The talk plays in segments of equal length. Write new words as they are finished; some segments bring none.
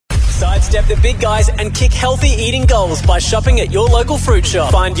Sidestep the big guys and kick healthy eating goals by shopping at your local fruit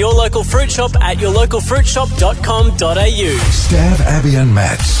shop. Find your local fruit shop at yourlocalfruitshop.com.au. Stav, Abby and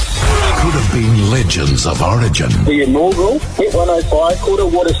Matt could have been legends of origin. The inaugural Hit 105 Coulda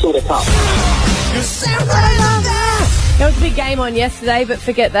Water Sorta Cup. There was a big game on yesterday, but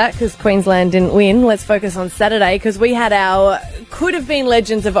forget that because Queensland didn't win. Let's focus on Saturday because we had our could have been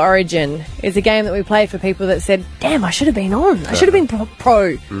Legends of Origin. It's a game that we played for people that said, damn, I should have been on. I should have been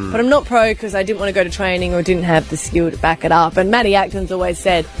pro. But I'm not pro because I didn't want to go to training or didn't have the skill to back it up. And Matty Acton's always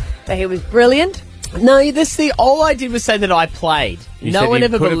said that he was brilliant. No, all I did was say that I played. No one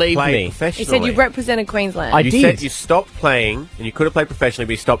ever believed me. He said you represented Queensland. I did. You said you stopped playing, and you could have played professionally,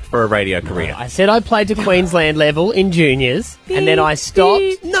 but you stopped for a radio career. I said I played to Queensland level in juniors, and then I stopped.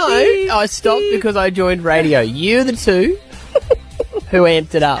 I stopped because I joined radio. You're the two who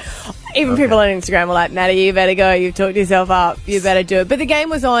amped it up. Even people on Instagram were like, Matty, you better go. You've talked yourself up. You better do it. But the game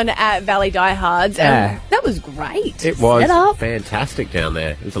was on at Valley Diehards, and that was great. It was fantastic down there.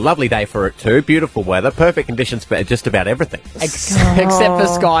 It was a lovely day for it too. Beautiful weather. Perfect conditions for just about everything. Except for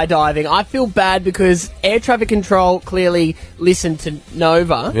skydiving. I feel bad because air traffic control clearly listened to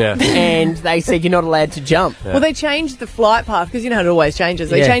Nova, and they said you're not allowed to jump. Yeah. Well, they changed the flight path because you know how it always changes.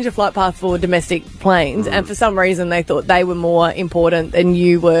 They changed the flight path for domestic planes, and for some reason they thought they were more important than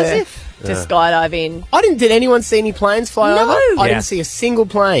you were. To skydive in. Did anyone see any planes fly over? I didn't see a single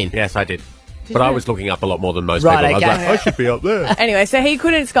plane. Yes, I did. But I was looking up a lot more than most people. I was like, I should be up there. Anyway, so he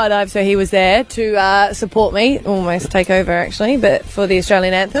couldn't skydive, so he was there to support me, almost take over actually, but for the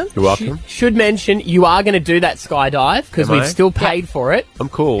Australian anthem. You're welcome. Should mention, you are going to do that skydive because we've still paid for it. I'm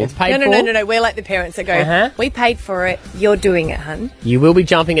cool. It's paid for. No. We're like the parents that go, we paid for it, you're doing it, hun. You will be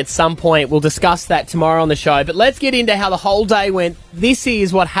jumping at some point. We'll discuss that tomorrow on the show. But let's get into how the whole day went. This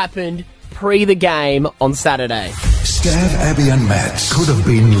is what happened pre the game on Saturday. Stav, Abby and Matt could have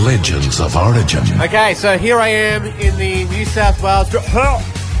been legends of origin. Okay, so here I am in the New South Wales...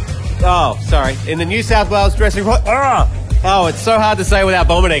 in the New South Wales dressing room. Oh, it's so hard to say without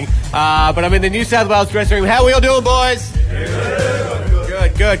vomiting. But I'm in the New South Wales dressing room. How are we all doing, boys?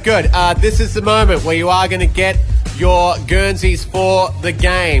 Good. This is the moment where you are going to get your Guernseys for the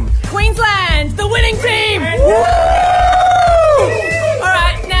game. Queensland, the winning team!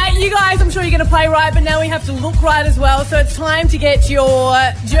 You guys, I'm sure you're going to play right, but now we have to look right as well. So it's time to get your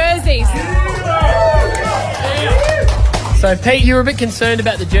jerseys. So, Pete, you were a bit concerned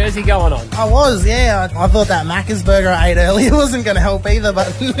about the jersey going on. I was, yeah. I thought that Macca's burger I ate earlier wasn't going to help either,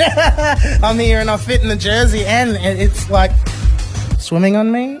 but I'm here and I fit in the jersey and it's like swimming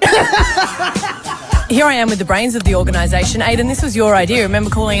on me. Here I am with the brains of the organisation. Aidan, this was your idea. Remember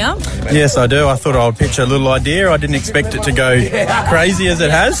calling up? Yes, I do. I thought I would pitch a little idea. I didn't expect it to go crazy as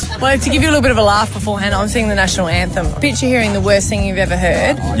it has. Well, to give you a little bit of a laugh beforehand, I'm singing the national anthem. Picture hearing the worst thing you've ever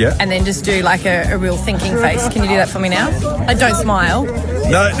heard. Yeah. And then just do like a real thinking face. Can you do that for me now? Don't smile.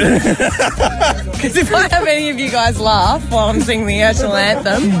 No. Because if I have any of you guys laugh while I'm singing the national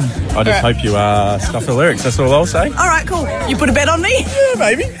anthem... I just hope you stuff the lyrics. That's all I'll say. All right, cool. You put a bet on me? Yeah,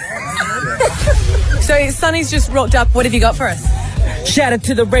 maybe. So Sonny's just rocked up. What have you got for us? Shout out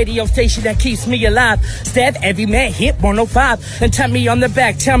to the radio station that keeps me alive. Stav, every man hit 105. And tap me on the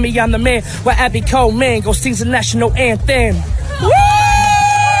back, tell me I'm the man. Where Abby Coleman go sings the national anthem. Woo!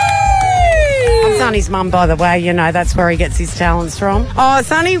 I'm Sonny's mum, by the way. You know, that's where he gets his talents from. Oh,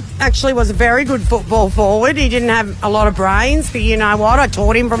 Sonny actually was a very good football forward. He didn't have a lot of brains, but you know what? I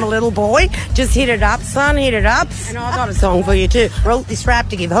taught him from a little boy. Just hit it up, son, hit it up. And I got a song for you too. Wrote this rap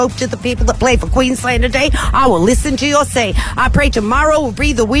to give hope to the people that play for Queensland today. I will listen to your say. I pray tomorrow will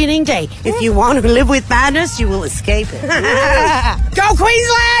be the winning day. If you want to live with madness, you will escape it. Go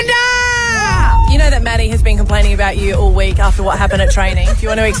Queenslander! You know that Matty has been complaining about you all week after what happened at training. Do you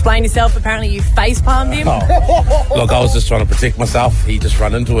want to explain yourself? Apparently you face-palmed him. Look, I was just trying to protect myself. He just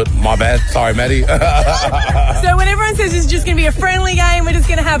ran into it. My bad. Sorry, Matty. So when everyone says it's just going to be a friendly game, we're just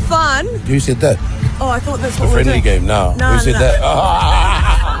going to have fun. Who said that? Oh, I thought that's what a friendly game. No. Who said that?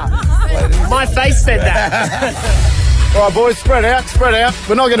 My face said that. All right, boys, spread out.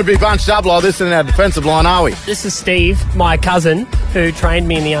 We're not going to be bunched up like this in our defensive line, are we? This is Steve, my cousin, who trained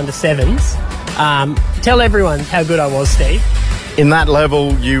me in the under-7s. Tell everyone how good I was, Steve. In that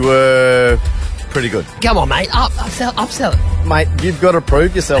level, you were pretty good. Come on, mate. Upsell it. Mate, you've got to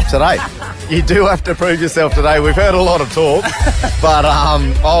prove yourself today. You do have to prove yourself today. We've heard a lot of talk, but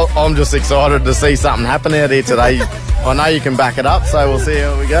I'm just excited to see something happen out here today. I know you can back it up, so we'll see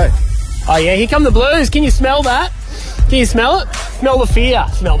how we go. Oh, yeah, here come the Blues. Can you smell that? Can you smell it? Smell the fear.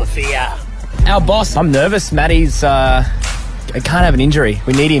 Smell the fear. Our boss, I'm nervous. Matty's can't have an injury.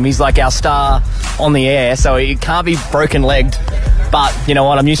 We need him. He's like our star on the air, so he can't be broken-legged. But you know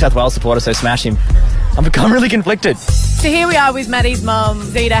what? I'm a New South Wales supporter, so smash him. I'm really conflicted. So here we are with Matty's mum,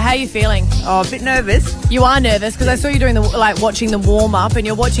 Zita. How are you feeling? Oh, a bit nervous. You are nervous because I saw you doing watching the warm up, and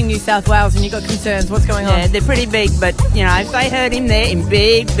you're watching New South Wales, and you got concerns. What's going on? Yeah, they're pretty big, but you know, if they hurt him, they're in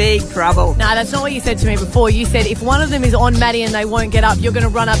big, big trouble. No, that's not what you said to me before. You said if one of them is on Matty and they won't get up, you're going to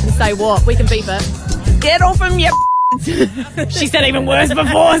run up and say what? We can beep it. Get off him, you. She said even worse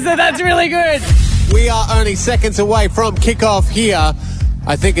before, so that's really good. We are only seconds away from kickoff here.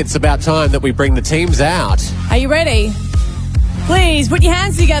 I think it's about time that we bring the teams out. Are you ready? Please put your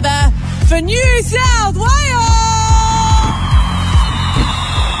hands together for New South Wales!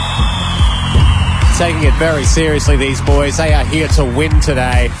 Taking it very seriously, these boys. They are here to win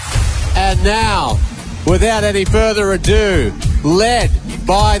today. And now, without any further ado, led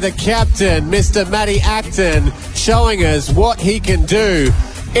by the captain, Mr. Matty Acton, showing us what he can do.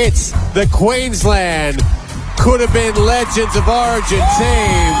 It's the Queensland Could Have Been Legends of Origin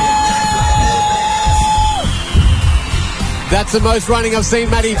team. That's the most running I've seen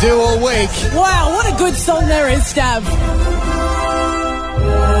Matty do all week. Wow, what a good song there is, Stav.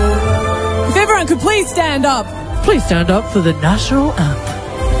 If everyone could please stand up. Please stand up for the national anthem.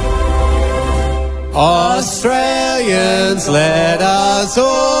 Australians, let us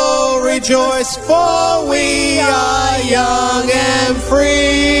all rejoice, for we are young and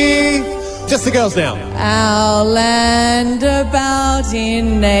free. Just the girls now. Our land about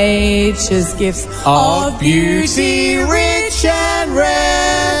in nature's gifts of beauty, rich and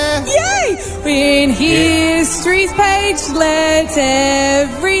rare. Yay! In history's page, let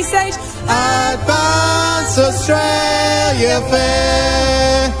every sage advance Australia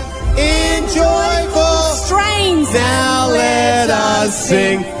fair. In joyful strains, now let us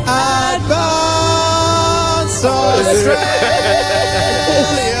sing advance Australia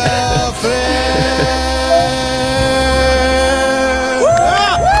fair.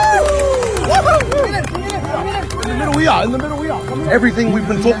 In the middle we are. Everything we've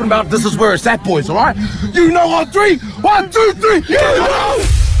been talking about, this is where it's at, boys, all right? You know on three. 1, 2, 3. Yeah!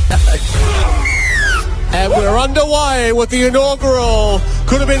 And we're underway with the inaugural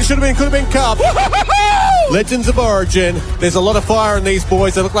Could Have Been, Should Have Been, Could Have Been Cup. Legends of Origin. There's a lot of fire in these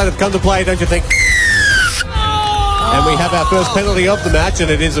boys. They look like they've come to play, don't you think? And we have our first penalty of the match, and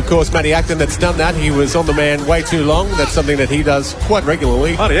it is, of course, Matty Acton that's done that. He was on the man way too long. That's something that he does quite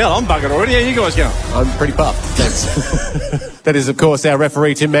regularly. Bloody hell, I'm buggered already. How you guys going? I'm pretty puffed, thanks. That is, of course, our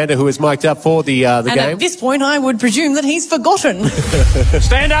referee, Tim Mander, who is mic'd up for the game. At this point, I would presume that he's forgotten.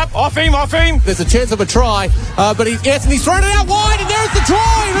 Stand up, off him. There's a chance of a try, but he's thrown it out wide, and there's the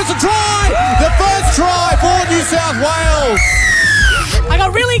try. There's a try. The first try for New South Wales. I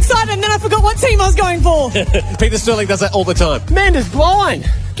got really excited and then I forgot what team I was going for. Peter Sterling does that all the time. Mander's blind.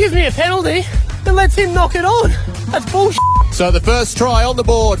 Gives me a penalty and lets him knock it on. That's bullshit. So the first try on the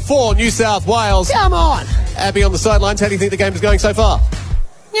board for New South Wales. Come on. Abby on the sidelines, how do you think the game is going so far?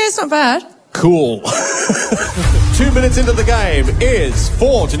 Yeah, it's not bad. Cool. 2 minutes into the game is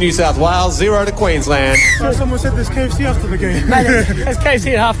 4 to New South Wales, 0 to Queensland. Someone said there's KFC after the game. There's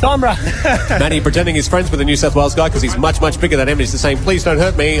KFC at half-time, bro. Matty pretending he's friends with the New South Wales guy because he's much, much bigger than him. He's saying, please don't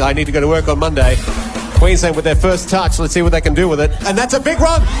hurt me. I need to go to work on Monday. Queensland with their first touch. Let's see what they can do with it. And that's a big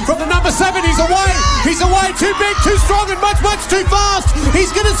run from the number 7. He's away. He's away. Too big, too strong, and much, much too fast.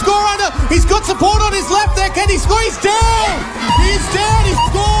 He's going to score under. He's got support on his left there. Can he score? He's down. He's down. He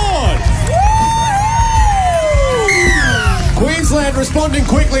scored. Queensland responding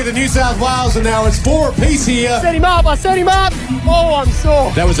quickly to New South Wales, and now it's 4 apiece here. I set him up. Oh, I'm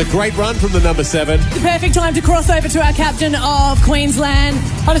sore. That was a great run from the number 7. The perfect time to cross over to our captain of Queensland.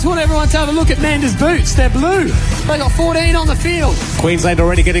 I just want everyone to have a look at Mander's boots. They're blue. They got 14 on the field. Queensland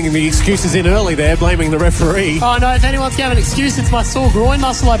already getting the excuses in early there, blaming the referee. Oh, no, if anyone's going to have an excuse, it's my sore groin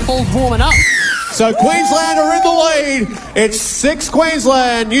muscle I pulled warming up. So Queensland are in the lead. It's 6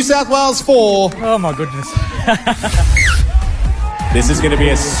 Queensland, New South Wales 4. Oh, my goodness. This is going to be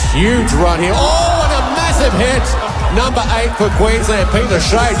a huge run here. Oh, and a massive hit. Number 8 for Queensland. Peter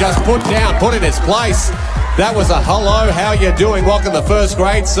Shea just put in his place. That was a hello, how you doing? Welcome to first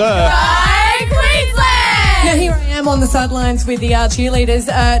grade, sir. Bye, Queensland! Now here I am on the sidelines with the cheerleaders,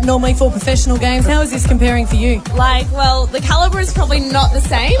 normally for professional games. How is this comparing for you? Well, the calibre is probably not the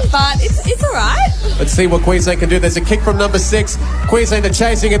same, but it's all right. Let's see what Queensland can do. There's a kick from number 6. Queensland are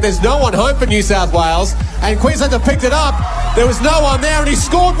chasing it. There's no one home for New South Wales. And Queensland have picked it up. There was no one there, and he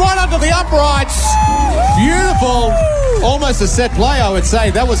scored right under the uprights. Beautiful. Almost a set play, I would say.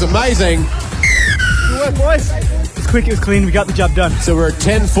 That was amazing. Good work, boys. It's quick, it was clean. We got the job done. So we're at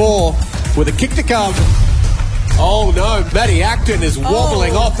 10-4 with a kick to come. Oh, no. Matty Acton is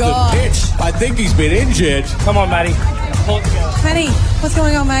wobbling off the pitch. I think he's been injured. Come on, Matty. support the girls. Matty, what's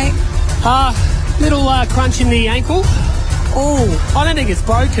going on, mate? Little crunch in the ankle. Oh. I don't think it's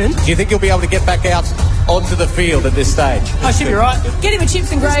broken. Do you think you'll be able to get back out onto the field at this stage? I should be right. Get him a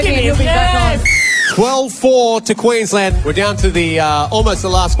chips and gravy and he'll be back on. 12-4 to Queensland. We're down to the almost the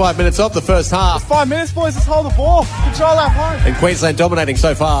last 5 minutes of the first half. 5 minutes, boys. Let's hold the ball. Control our play. And Queensland dominating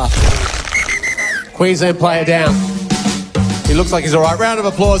so far. Queensland player down. He looks like he's all right. Round of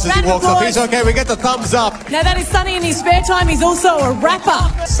applause as he walks up. He's okay. We get the thumbs up. Now that is Sonny in his spare time. He's also a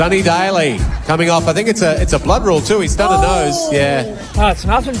rapper. Sonny Daly coming off. I think it's a blood rule too. He's done a nose. Yeah. Oh, it's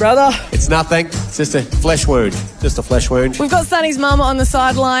nothing, brother. It's nothing. It's just a flesh wound. Just a flesh wound. We've got Sonny's mum on the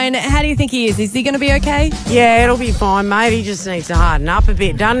sideline. How do you think he is? Is he going to be okay? Yeah, it'll be fine, mate. He just needs to harden up a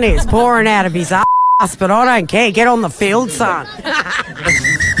bit, doesn't he? It's pouring out of his ass, but I don't care. Get on the field, son.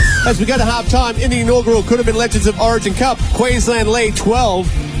 As we go to half-time in the inaugural Could Have Been Legends of Origin Cup, Queensland lead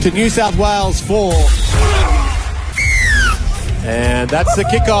 12 to New South Wales 4. And that's the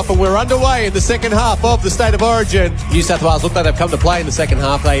kickoff, and we're underway in the second half of the State of Origin. New South Wales look like they've come to play in the second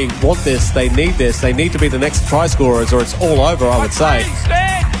half. They want this. They need this. They need to be the next try scorers, or it's all over, I would say.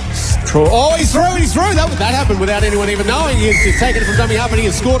 Oh, he's through. That happened without anyone even knowing. He's taken it from dummy half, and he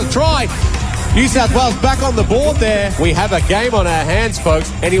has scored a try. New South Wales back on the board there. We have a game on our hands,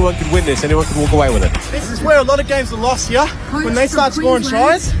 folks. Anyone can win this. Anyone can walk away with it. This is where a lot of games are lost here. When they start scoring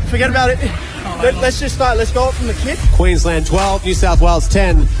tries, forget about it. Let's just start. Let's go up from the kick. Queensland 12, New South Wales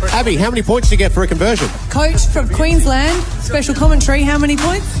 10. Abby, how many points do you get for a conversion? Coach from Queensland, special commentary, how many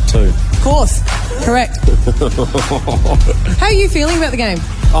points? 2. Of course. Correct. How are you feeling about the game?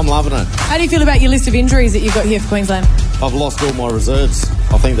 I'm loving it. How do you feel about your list of injuries that you've got here for Queensland? I've lost all my reserves.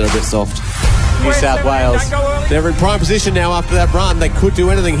 I think they're a bit soft. New South Wales. They're in prime position now after that run. They could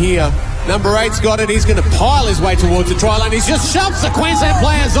do anything here. Number 8's got it. He's going to pile his way towards the try line. He just shoves the Queensland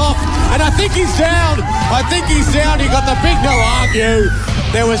players off. And I think he's down. He got the big no argue.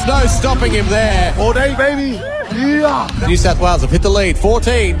 There was no stopping him there. All day, baby. Yeah. New South Wales have hit the lead.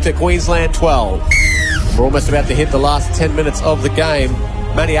 14 to Queensland 12. We're almost about to hit the last 10 minutes of the game.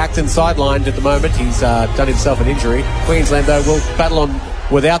 Matty Acton sidelined at the moment. He's done himself an injury. Queensland, though, will battle on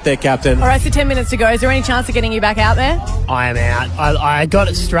without their captain. All right, so 10 minutes to go. Is there any chance of getting you back out there? I am out. I got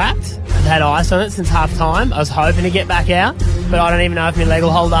it strapped. I've had ice on it since half time. I was hoping to get back out, but I don't even know if my leg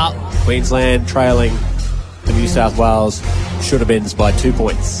will hold up. Queensland trailing the New South Wales should have been by 2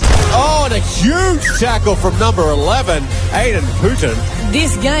 points. Oh, and a huge tackle from number 11, Aiden Putin.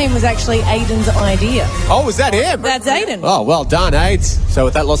 This game was actually Aiden's idea. Oh, was that him? That's Aiden. Oh, well done, Aids. So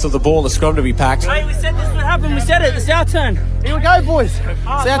with that loss of the ball, the scrum to be packed. Hey, we said this would happen. We said it. It's our turn. Here we go, boys. It's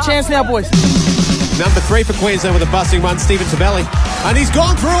our chance now, boys. Number 3 for Queensland with a busting run, Stephen Tabelli. And he's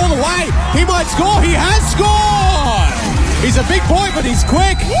gone through all the way. He might score. He has scored. He's a big boy, but he's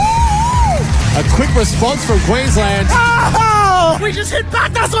quick. A quick response from Queensland. Oh, we just hit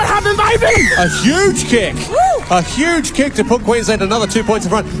back. That's what happened, baby. A huge kick. Woo. A huge kick to put Queensland another 2 points in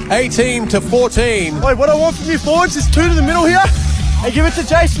front. 18 to 14. Wait, what I want from you forwards is 2 to the middle here. And give it to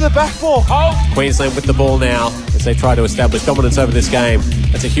Jace for the back ball. Oh. Queensland with the ball now as they try to establish dominance over this game.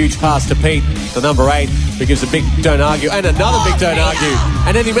 That's a huge pass to Pete, the number 8, who gives a big don't argue and another big don't argue.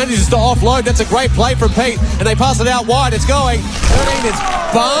 And then he manages to offload. That's a great play from Pete. And they pass it out wide. It's going. 13. It's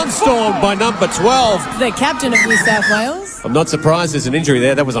barnstormed by number 12. The captain of New South Wales. I'm not surprised there's an injury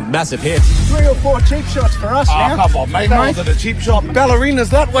there. That was a massive hit. 3 or 4 cheap shots for us now. Come on, mate. That wasn't a cheap shot.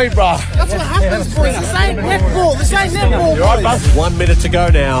 Ballerinas that way, brah. That's what happens, boys. This ain't netball. This ain't netball, boys. 1 minute to go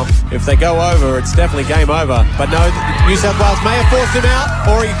now. If they go over, it's definitely game over. But no, New South Wales may have forced him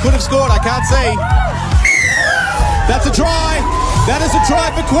out, or he could have scored. I can't see. That's a try. That is a try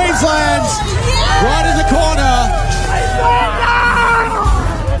for Queensland. Right in the corner.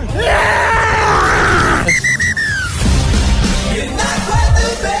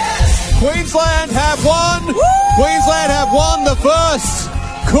 Queensland have won. Queensland have won the first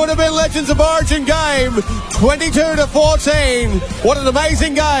Could Have Been Legends of Origin game. 22 to 14. What an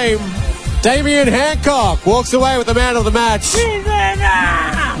amazing game. Damien Hancock walks away with the man of the match.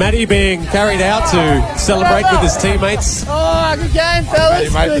 Matty being carried out to celebrate with his teammates. Oh, good game,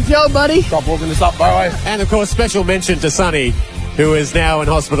 fellas. Good job, buddy. Stop walking this up, by the way. And, of course, special mention to Sonny, who is now in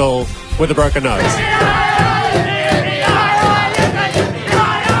hospital with a broken nose.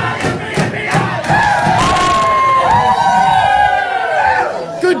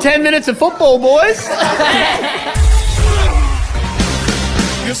 Good 10 minutes of football, boys.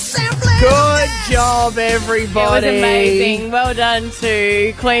 Good job, everybody. It was amazing. Well done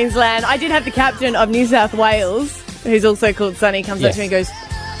to Queensland. I did have the captain of New South Wales, who's also called Sonny, comes up to me and goes,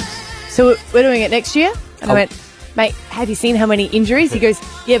 so we're doing it next year? And I went, mate, have you seen how many injuries? He goes,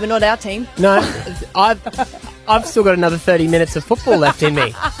 yeah, but not our team. No, I've still got another 30 minutes of football left in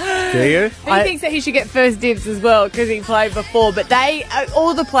me. Do you? He thinks that he should get first dibs as well because he played before. But they,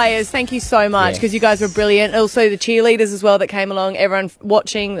 all the players, thank you so much because you guys were brilliant. Also the cheerleaders as well that came along, everyone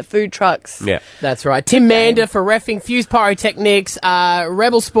watching, the food trucks. Yeah. That's right. Tim Mander for reffing, Fuse Pyrotechnics,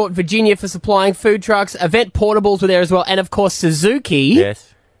 Rebel Sport Virginia for supplying food trucks, Event Portables were there as well, and of course Suzuki,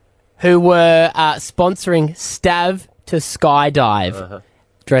 who were sponsoring Stav to skydive.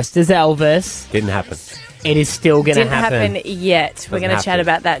 Dressed as Elvis. Didn't happen. It is still going to happen. Didn't happen yet. We're going to chat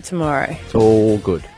about that tomorrow. It's all good.